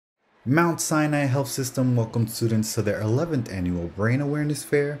Mount Sinai Health System welcomed students to their 11th annual Brain Awareness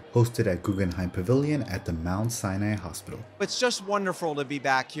Fair, hosted at Guggenheim Pavilion at the Mount Sinai Hospital. It's just wonderful to be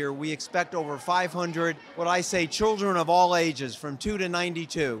back here. We expect over 500, what I say, children of all ages, from 2 to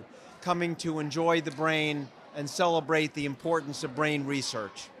 92, coming to enjoy the brain and celebrate the importance of brain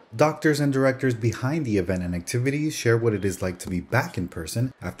research. Doctors and directors behind the event and activities share what it is like to be back in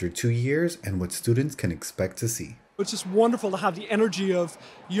person after 2 years and what students can expect to see. It's just wonderful to have the energy of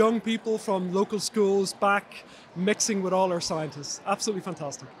young people from local schools back mixing with all our scientists. Absolutely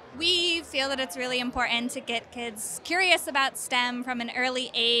fantastic. We feel that it's really important to get kids curious about STEM from an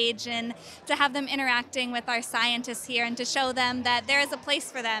early age and to have them interacting with our scientists here and to show them that there is a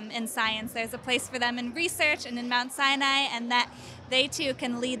place for them in science, there's a place for them in research and in Mount Sinai, and that they too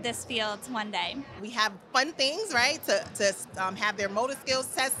can lead this field one day. We have fun things, right, to have their motor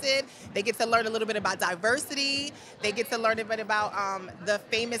skills tested. They get to learn a little bit about diversity. They get to learn a bit about the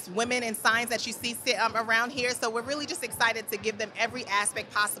famous women in science that you see sit around here. So we're really just excited to give them every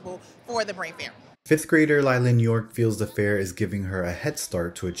aspect possible for the Brain Fair. 5th grader Lylan York feels the fair is giving her a head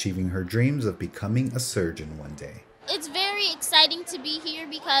start to achieving her dreams of becoming a surgeon one day. It's very exciting to be here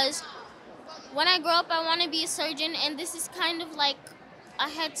because when I grow up, I want to be a surgeon, and this is kind of like a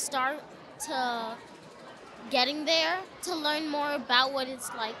head start to getting there, to learn more about what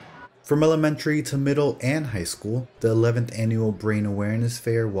it's like. From elementary to middle and high school, the 11th annual Brain Awareness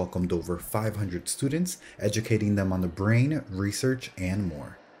Fair welcomed over 500 students, educating them on the brain, research, and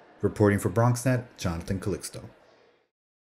more. Reporting for BronxNet, Jonathan Calixto.